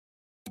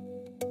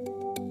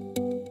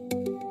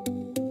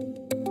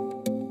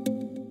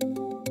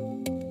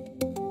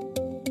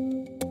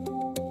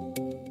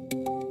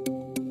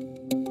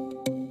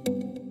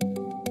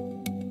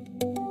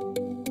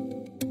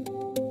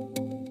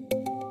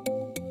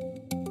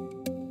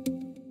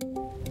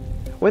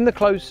When the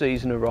close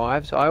season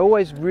arrives, I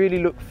always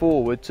really look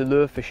forward to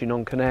lure fishing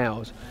on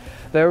canals.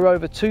 There are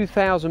over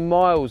 2,000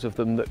 miles of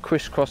them that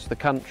crisscross the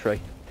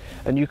country,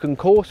 and you can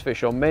course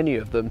fish on many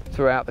of them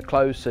throughout the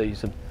close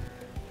season.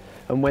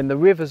 And when the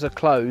rivers are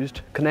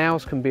closed,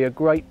 canals can be a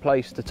great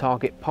place to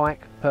target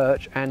pike,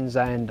 perch and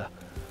zander.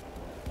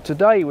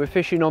 Today we're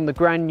fishing on the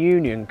Grand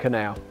Union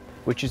Canal,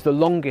 which is the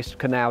longest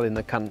canal in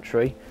the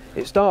country.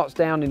 It starts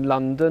down in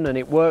London and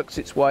it works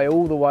its way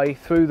all the way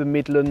through the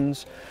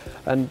Midlands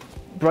and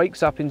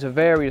breaks up into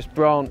various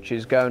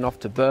branches going off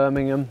to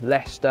Birmingham,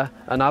 Leicester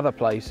and other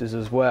places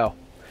as well.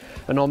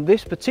 And on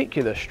this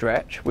particular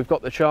stretch we've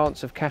got the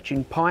chance of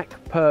catching pike,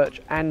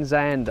 perch and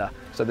zander.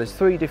 So there's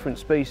 3 different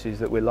species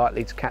that we're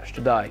likely to catch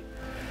today.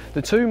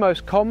 The 2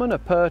 most common are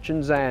perch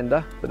and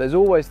zander, but there's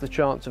always the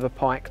chance of a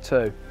pike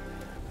too.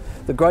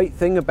 The great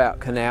thing about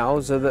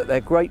canals are that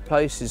they're great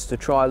places to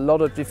try a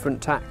lot of different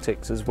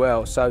tactics as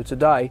well. So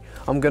today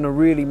I'm going to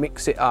really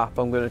mix it up.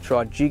 I'm going to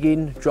try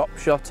jigging, drop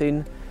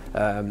shotting,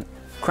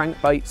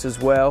 crankbaits as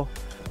well.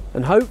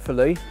 And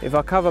hopefully, if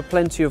I cover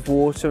plenty of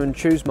water and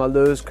choose my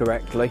lures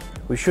correctly,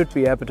 we should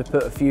be able to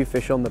put a few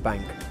fish on the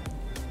bank.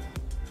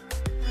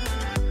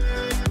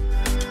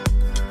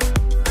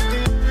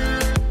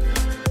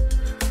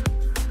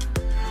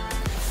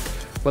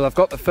 Well, I've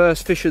got the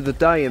first fish of the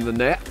day in the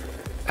net,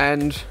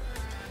 and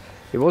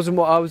it wasn't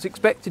what I was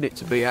expecting it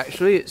to be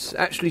actually. It's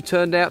actually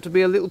turned out to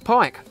be a little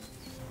pike.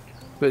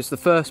 But it's the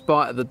first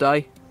bite of the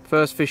day,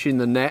 first fish in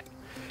the net.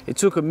 It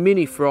took a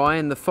mini fry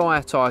in the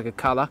fire tiger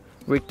colour,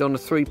 rigged on a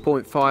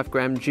 3.5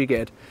 gram jig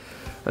head.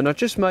 And I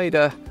just made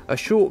a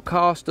short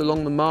cast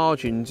along the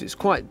margins. It's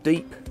quite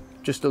deep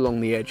just along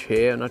the edge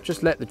here, and I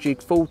just let the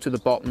jig fall to the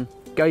bottom,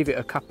 gave it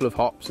a couple of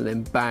hops and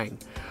then bang.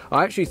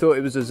 I actually thought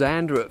it was a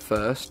zander at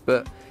first,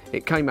 but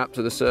it came up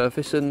to the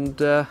surface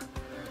and I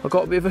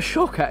got a bit of a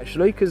shock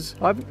actually, because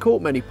I haven't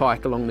caught many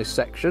pike along this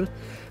section.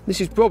 This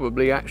is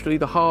probably actually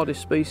the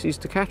hardest species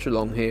to catch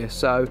along here,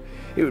 so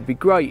it would be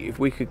great if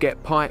we could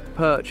get pike,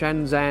 perch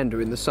and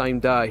zander in the same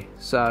day.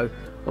 So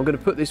I'm going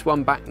to put this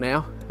one back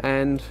now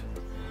and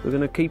we're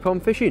going to keep on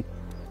fishing.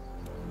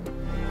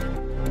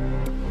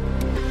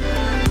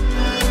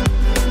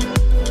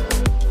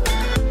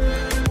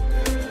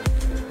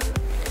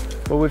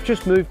 Well, we've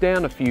just moved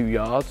down a few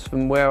yards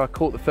from where I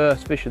caught the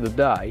first fish of the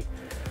day,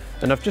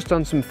 and I've just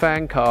done some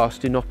fan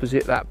casting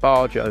opposite that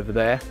barge over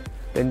there,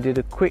 then did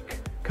a quick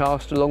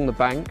cast along the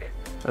bank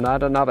and I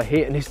had another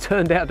hit, and it's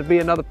turned out to be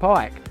another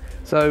pike.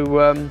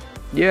 So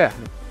yeah,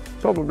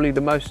 probably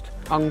the most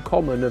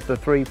uncommon of the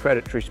 3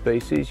 predatory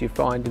species you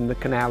find in the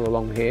canal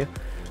along here,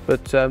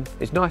 but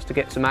it's nice to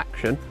get some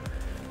action.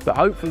 But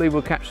hopefully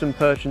we'll catch some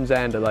perch and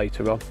zander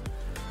later on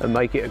and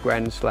make it a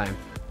grand slam.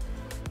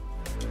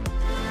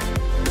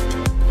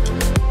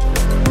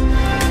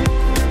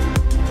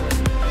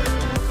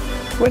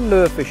 When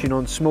lure fishing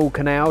on small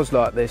canals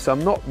like this,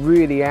 I'm not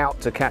really out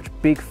to catch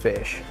big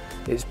fish.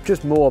 It's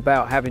just more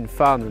about having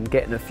fun and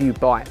getting a few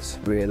bites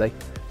really.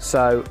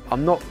 So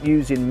I'm not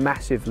using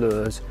massive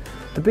lures.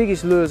 The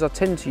biggest lures I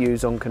tend to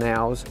use on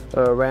canals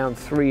are around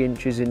 3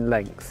 inches in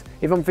length.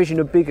 If I'm fishing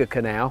a bigger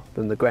canal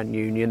than the Grand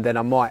Union, then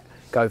I might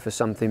go for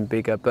something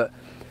bigger, but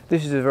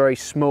this is a very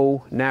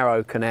small,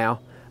 narrow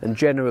canal and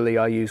generally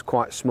I use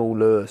quite small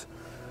lures.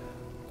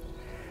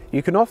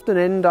 You can often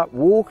end up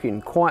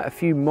walking quite a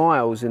few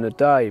miles in a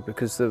day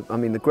because the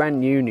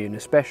Grand Union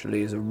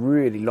especially is a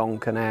really long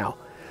canal.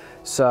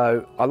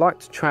 So I like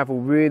to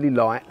travel really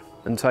light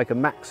and take a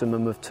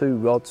maximum of 2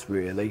 rods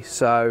really.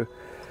 So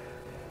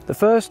the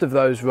first of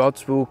those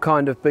rods will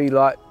kind of be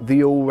like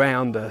the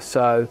all-rounder,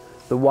 so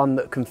the one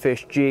that can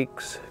fish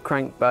jigs,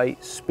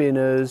 crankbaits,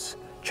 spinners,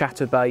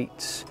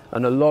 chatterbaits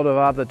and a lot of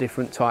other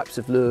different types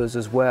of lures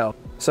as well.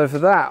 So for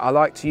that I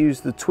like to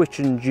use the twitch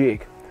and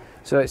jig.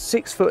 So it's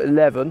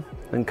 6'11"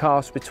 and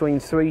casts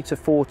between 3 to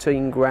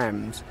 14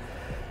 grams.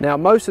 Now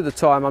most of the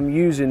time I'm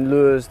using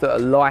lures that are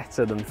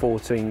lighter than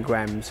 14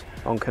 grams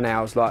on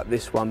canals like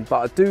this one, but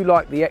I do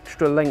like the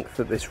extra length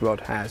that this rod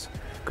has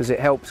because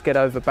it helps get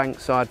over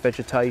bankside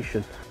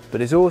vegetation.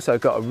 But it's also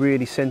got a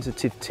really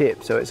sensitive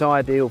tip, so it's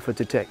ideal for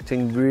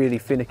detecting really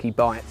finicky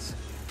bites.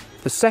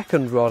 The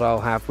second rod I'll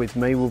have with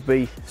me will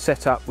be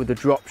set up with a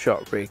drop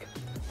shot rig.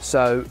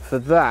 So for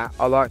that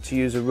I like to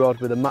use a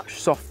rod with a much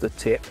softer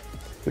tip,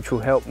 which will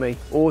help me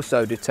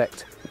also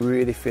detect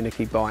really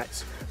finicky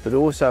bites, but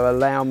also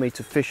allow me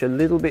to fish a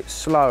little bit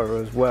slower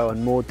as well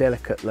and more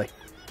delicately.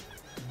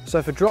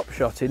 So for drop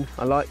shotting,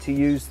 I like to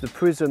use the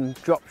Prism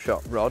drop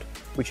shot rod,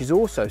 which is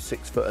also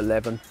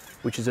 6'11",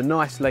 which is a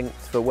nice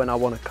length for when I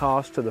want to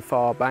cast to the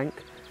far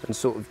bank and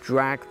sort of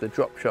drag the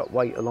drop shot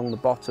weight along the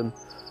bottom.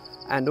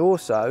 And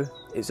also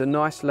it's a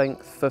nice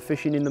length for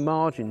fishing in the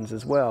margins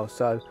as well.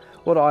 So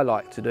what I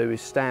like to do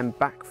is stand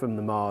back from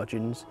the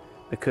margins,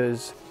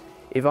 because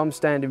if I'm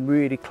standing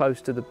really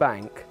close to the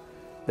bank,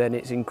 then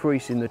it's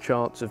increasing the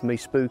chance of me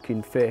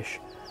spooking fish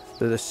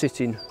that are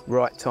sitting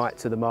right tight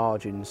to the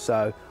margins.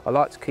 So I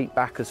like to keep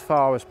back as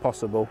far as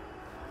possible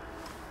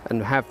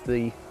and have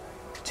the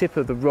tip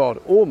of the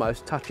rod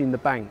almost touching the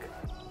bank.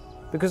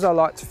 Because I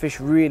like to fish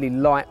really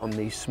light on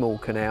these small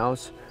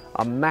canals,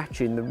 I'm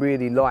matching the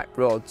really light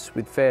rods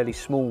with fairly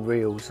small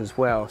reels as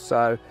well.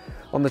 So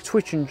on the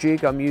twitch and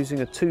jig, I'm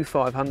using a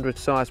 2/500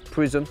 size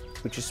prism,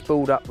 which is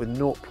spooled up with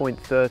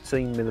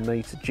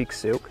 0.13mm jig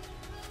silk.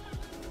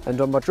 And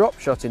on my drop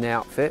shotting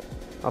outfit,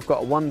 I've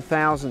got a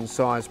 1000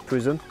 size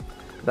prism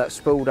that's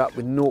spooled up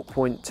with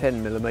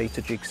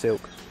 0.10mm jig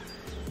silk.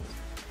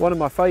 One of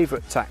my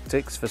favourite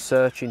tactics for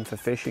searching for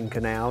fish in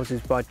canals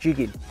is by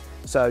jigging.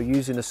 So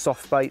using a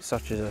soft bait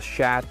such as a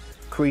shad,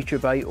 creature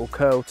bait or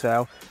curl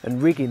tail,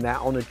 and rigging that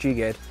on a jig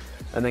head,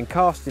 and then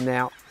casting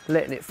out,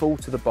 letting it fall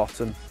to the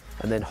bottom,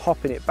 and then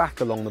hopping it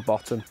back along the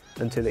bottom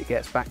until it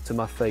gets back to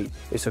my feet.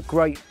 It's a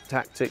great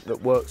tactic that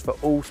works for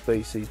all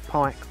species: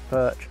 pike,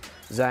 perch,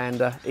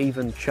 zander,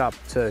 even chub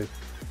too.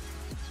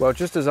 Well,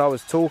 just as I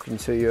was talking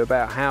to you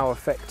about how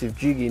effective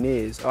jigging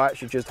is, I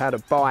actually just had a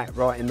bite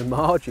right in the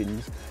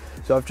margins.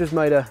 So I've just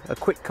made a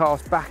quick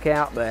cast back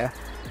out there,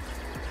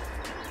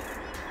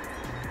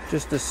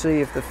 just to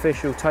see if the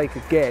fish will take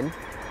again.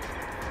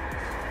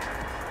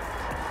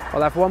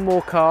 I'll have one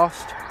more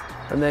cast,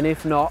 and then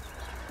if not,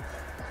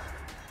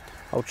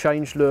 I'll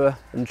change lure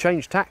and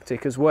change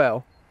tactic as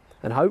well,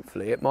 and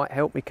hopefully it might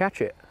help me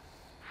catch it.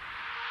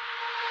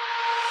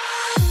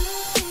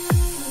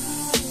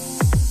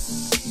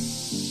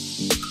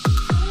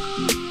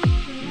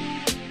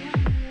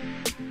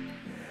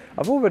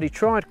 I've already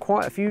tried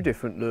quite a few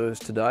different lures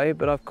today,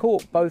 but I've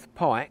caught both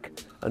pike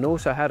and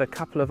also had a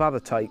couple of other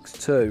takes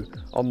too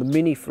on the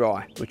mini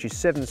fry, which is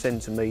 7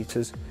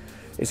 centimetres.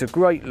 It's a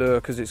great lure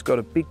because it's got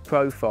a big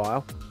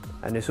profile,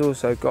 and it's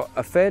also got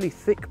a fairly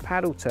thick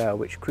paddle tail,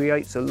 which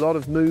creates a lot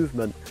of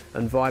movement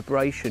and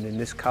vibration in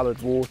this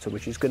coloured water,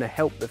 which is going to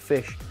help the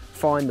fish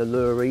find the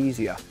lure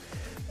easier.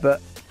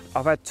 But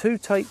I've had 2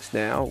 takes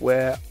now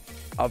where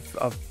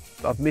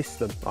I've missed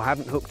them. I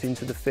haven't hooked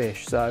into the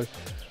fish, so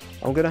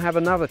I'm going to have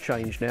another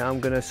change now. I'm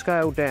going to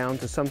scale down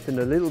to something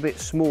a little bit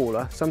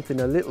smaller, something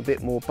a little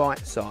bit more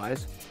bite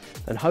size,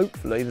 and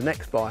hopefully the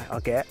next bite I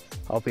get,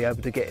 I'll be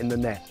able to get in the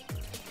net.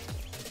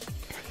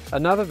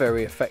 Another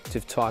very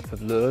effective type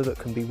of lure that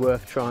can be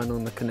worth trying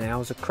on the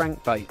canals are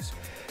crankbaits.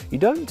 You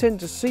don't tend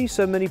to see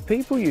so many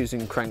people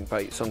using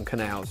crankbaits on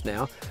canals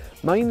now,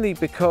 mainly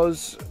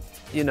because,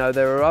 you know,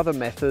 there are other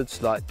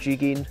methods like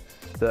jigging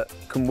that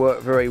can work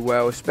very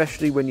well,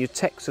 especially when you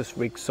Texas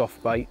rig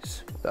soft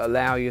baits that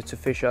allow you to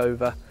fish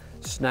over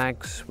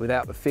snags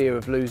without the fear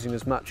of losing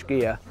as much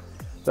gear.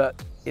 But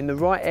in the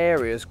right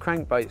areas,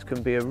 crankbaits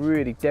can be a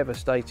really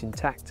devastating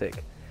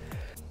tactic.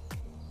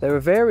 There are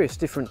various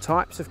different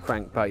types of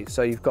crankbaits,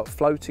 so you've got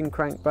floating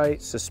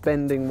crankbaits,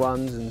 suspending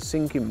ones, and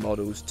sinking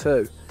models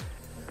too.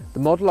 The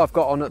model I've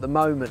got on at the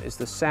moment is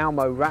the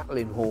Salmo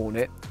Rattling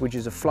Hornet, which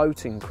is a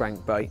floating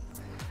crankbait,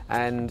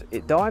 and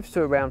it dives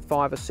to around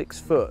 5 or 6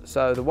 foot.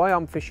 So the way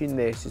I'm fishing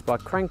this is by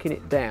cranking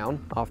it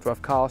down after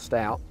I've cast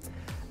out,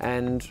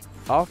 and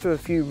after a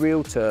few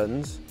reel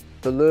turns,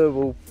 the lure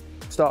will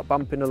start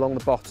bumping along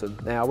the bottom.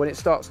 Now when it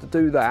starts to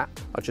do that,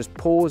 I just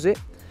pause it,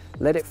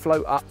 let it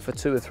float up for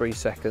 2 or 3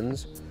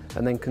 seconds,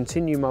 and then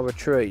continue my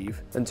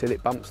retrieve until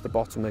it bumps the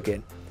bottom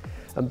again.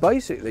 And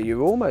basically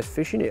you're almost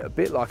fishing it a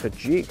bit like a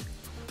jig.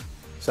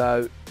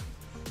 So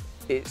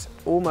it's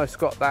almost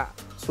got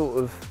that sort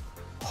of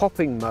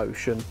hopping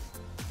motion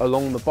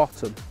along the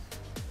bottom.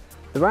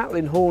 The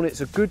Rattling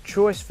Hornet's a good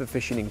choice for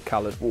fishing in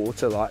coloured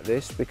water like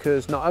this,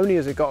 because not only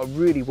has it got a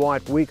really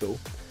wide wiggle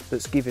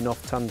that's giving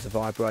off tons of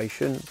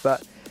vibration,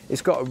 but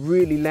it's got a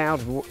really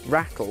loud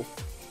rattle,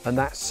 and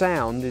that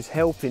sound is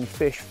helping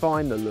fish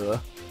find the lure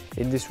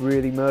in this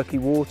really murky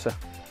water.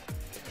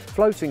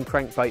 Floating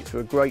crankbaits are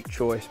a great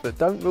choice, but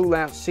don't rule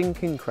out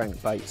sinking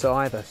crankbaits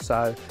either.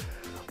 So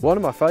one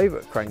of my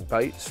favourite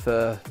crankbaits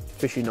for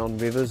fishing on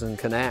rivers and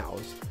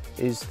canals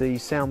is the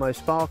Salmo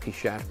Sparky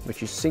Shad,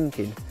 which is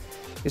sinking.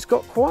 It's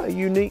got quite a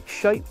unique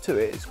shape to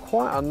it. It's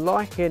quite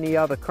unlike any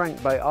other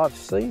crankbait I've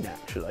seen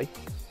actually.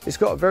 It's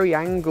got a very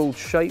angled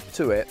shape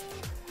to it,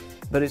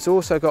 but it's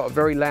also got a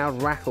very loud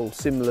rattle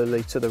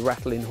similarly to the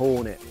Rattling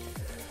Hornet.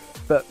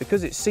 But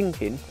because it's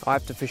sinking, I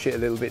have to fish it a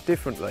little bit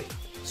differently.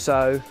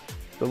 So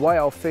the way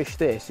I'll fish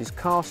this is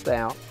cast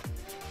out,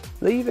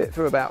 leave it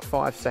for about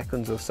 5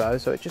 seconds or so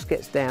it just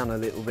gets down a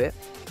little bit,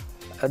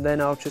 and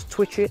then I'll just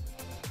twitch it,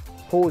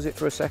 pause it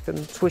for a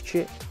second, twitch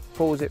it,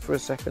 pause it for a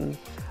second,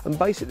 and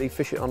basically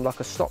fish it on like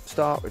a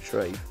stop-start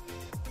retrieve.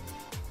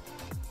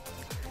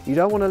 You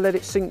don't want to let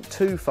it sink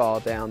too far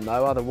down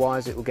though,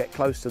 otherwise it will get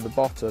close to the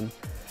bottom,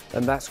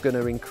 and that's going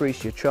to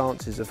increase your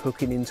chances of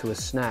hooking into a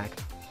snag.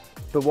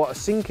 But what a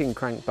sinking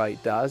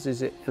crankbait does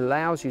is it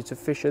allows you to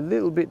fish a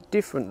little bit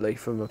differently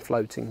from a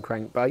floating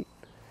crankbait,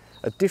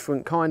 a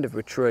different kind of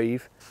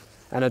retrieve,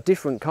 and a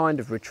different kind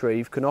of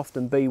retrieve can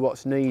often be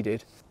what's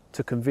needed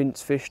to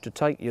convince fish to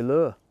take your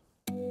lure.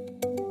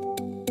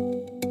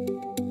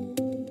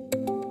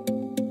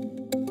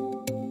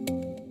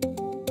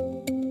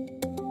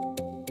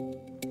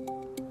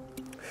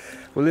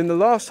 Well, in the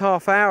last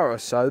half hour or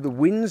so, the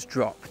wind's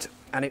dropped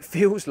and it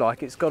feels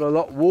like it's got a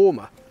lot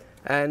warmer,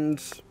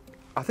 and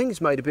I think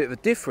it's made a bit of a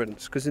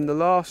difference, because in the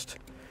last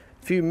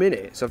few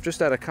minutes I've just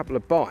had a couple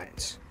of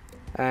bites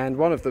and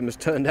one of them has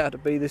turned out to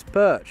be this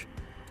perch.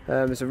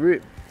 It's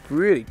a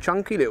really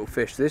chunky little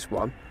fish, this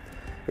one.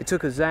 It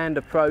took a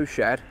Zander Pro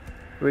shad,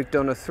 rigged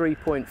on a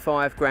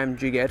 3.5 gram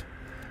jig head.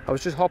 I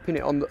was just hopping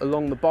it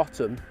along the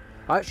bottom.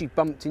 I actually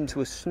bumped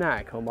into a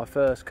snag on my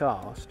first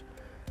cast,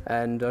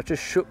 and I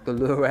just shook the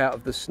lure out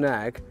of the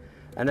snag,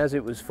 and as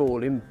it was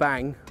falling,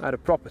 bang, I had a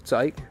proper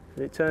take,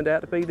 and it turned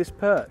out to be this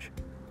perch.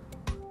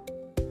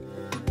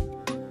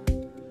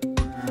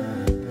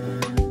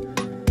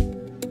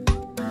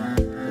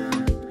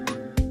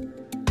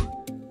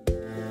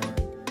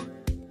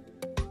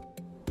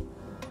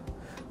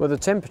 Well, the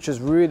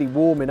temperature's really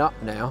warming up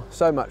now,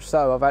 so much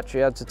so I've actually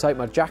had to take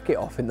my jacket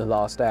off in the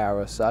last hour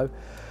or so.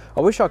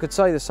 I wish I could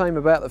say the same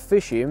about the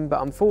fishing, but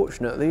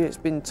unfortunately it's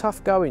been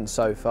tough going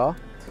so far.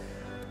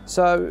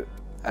 So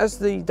as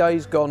the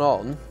day's gone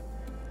on,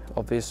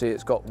 obviously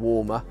it's got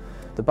warmer.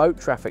 The boat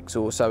traffic's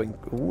also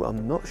ooh,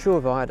 I'm not sure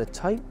if I had a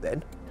take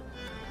then.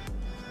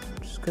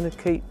 I'm just going to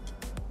keep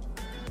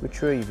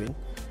retrieving.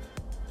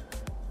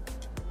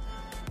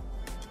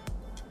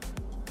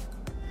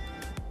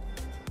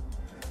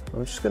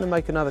 I'm just going to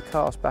make another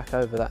cast back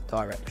over that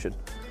direction.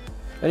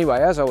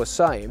 Anyway, as I was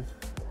saying,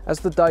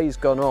 as the day's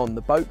gone on,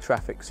 the boat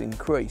traffic's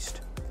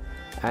increased,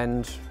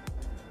 and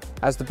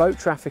as the boat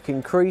traffic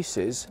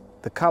increases,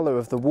 the colour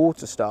of the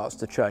water starts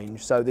to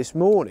change. So this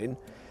morning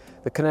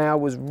the canal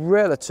was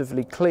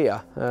relatively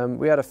clear.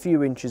 We had a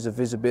few inches of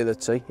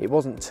visibility. It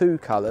wasn't too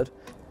coloured,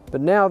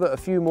 but now that a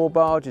few more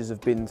barges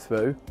have been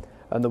through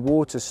and the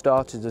water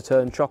started to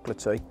turn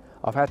chocolatey,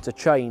 I've had to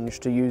change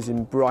to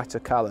using brighter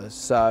colours.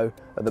 So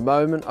at the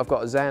moment I've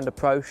got a Zander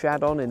Pro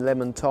shad on in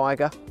lemon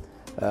tiger.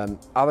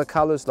 Other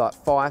colours like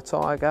fire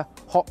tiger,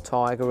 hot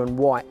tiger and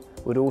white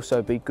would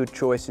also be good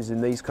choices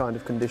in these kind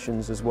of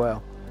conditions as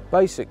well.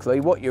 Basically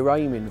what you're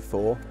aiming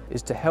for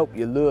is to help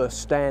your lure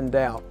stand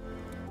out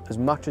as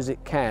much as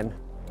it can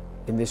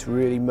in this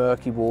really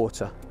murky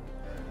water.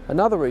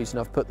 Another reason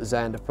I've put the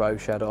Zander Pro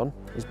shad on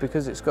is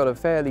because it's got a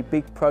fairly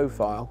big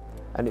profile,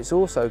 and it's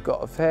also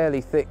got a fairly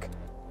thick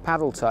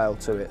paddle tail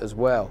to it as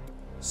well.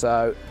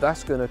 So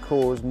that's going to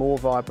cause more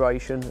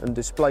vibration and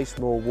displace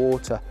more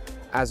water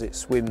as it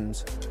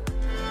swims.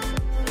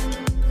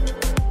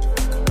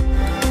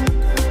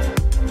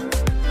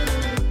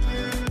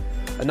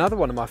 Another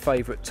one of my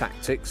favourite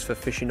tactics for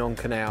fishing on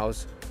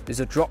canals is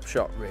a drop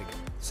shot rig.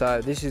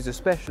 So this is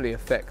especially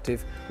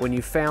effective when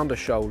you've found a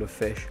shoal of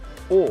fish,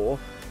 or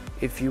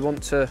if you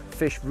want to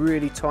fish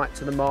really tight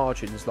to the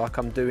margins like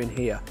I'm doing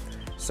here.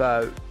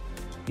 So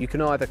you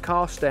can either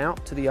cast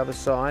out to the other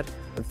side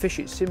and fish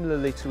it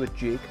similarly to a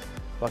jig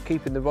by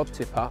keeping the rod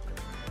tip up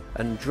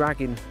and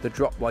dragging the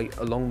drop weight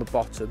along the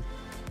bottom.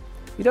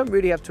 You don't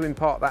really have to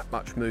impart that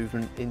much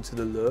movement into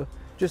the lure,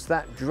 just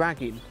that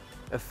dragging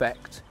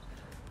effect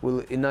will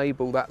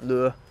enable that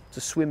lure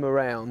to swim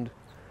around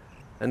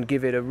and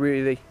give it a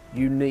really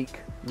unique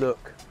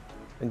look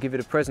and give it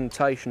a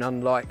presentation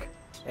unlike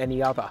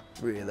any other,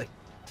 really.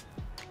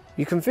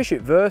 You can fish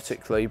it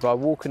vertically by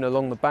walking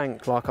along the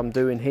bank like I'm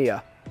doing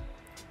here,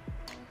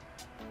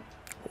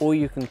 or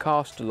you can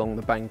cast along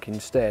the bank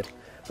instead,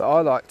 but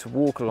I like to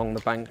walk along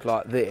the bank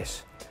like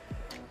this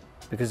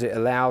because it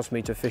allows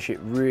me to fish it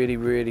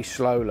really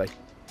slowly.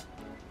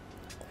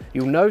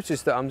 You'll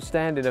notice that I'm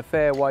standing a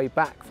fair way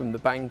back from the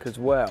bank as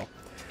well.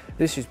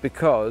 This is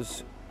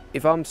because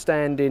if I'm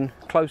standing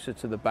closer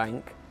to the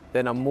bank,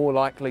 then I'm more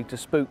likely to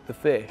spook the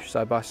fish.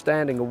 So by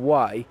standing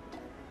away,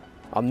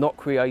 I'm not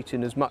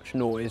creating as much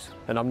noise,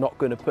 and I'm not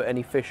going to put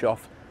any fish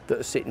off that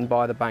are sitting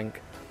by the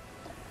bank.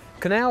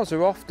 Canals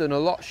are often a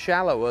lot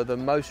shallower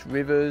than most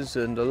rivers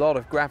and a lot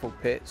of gravel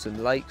pits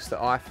and lakes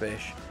that I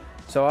fish.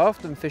 So I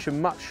often fish a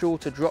much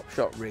shorter drop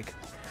shot rig.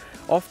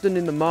 Often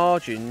in the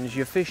margins,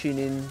 you're fishing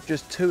in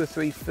just 2 or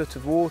 3 foot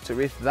of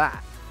water, if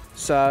that.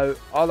 So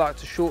I like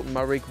to shorten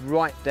my rig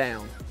right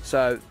down.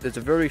 So there's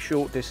a very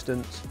short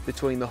distance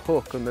between the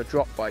hook and the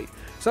drop weight.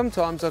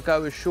 Sometimes I'll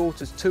go as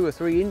short as 2 or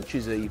 3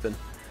 inches even.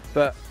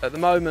 But at the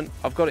moment,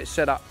 I've got it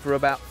set up for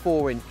about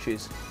 4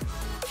 inches.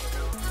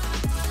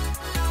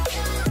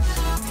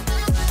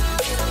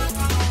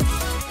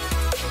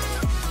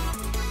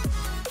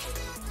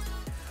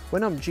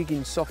 When I'm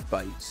jigging soft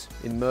baits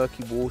in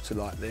murky water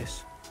like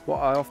this, what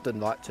I often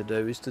like to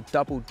do is to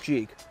double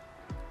jig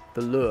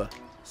the lure.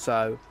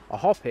 So I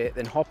hop it,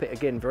 then hop it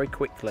again very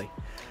quickly.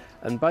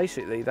 And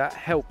basically that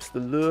helps the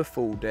lure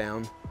fall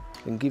down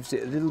and gives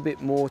it a little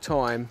bit more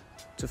time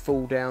to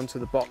fall down to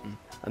the bottom.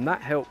 And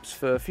that helps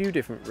for a few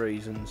different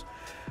reasons.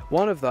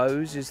 One of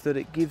those is that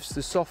it gives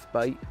the soft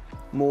bait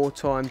more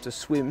time to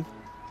swim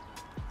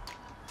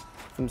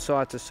from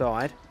side to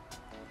side.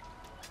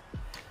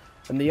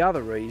 And the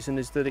other reason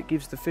is that it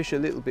gives the fish a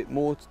little bit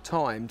more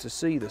time to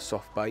see the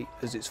soft bait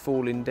as it's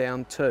falling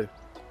down too.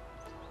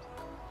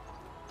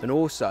 And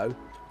also,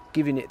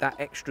 giving it that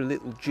extra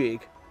little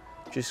jig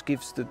just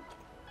gives the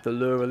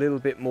lure a little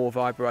bit more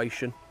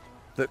vibration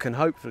that can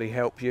hopefully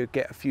help you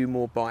get a few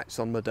more bites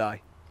on the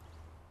day.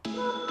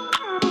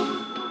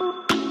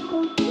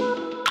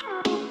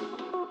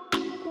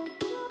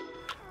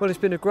 Well, it's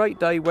been a great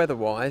day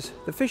weather-wise.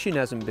 The fishing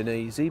hasn't been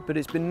easy, but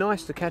it's been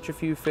nice to catch a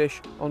few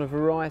fish on a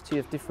variety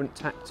of different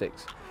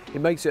tactics.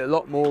 It makes it a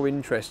lot more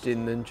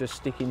interesting than just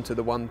sticking to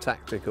the one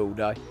tactic all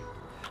day.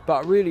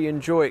 But I really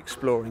enjoy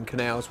exploring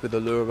canals with a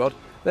lure rod.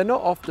 They're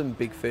not often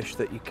big fish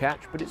that you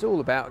catch, but it's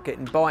all about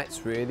getting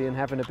bites really and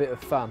having a bit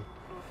of fun.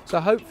 So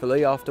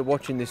hopefully after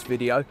watching this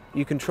video,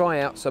 you can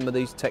try out some of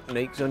these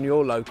techniques on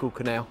your local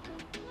canal.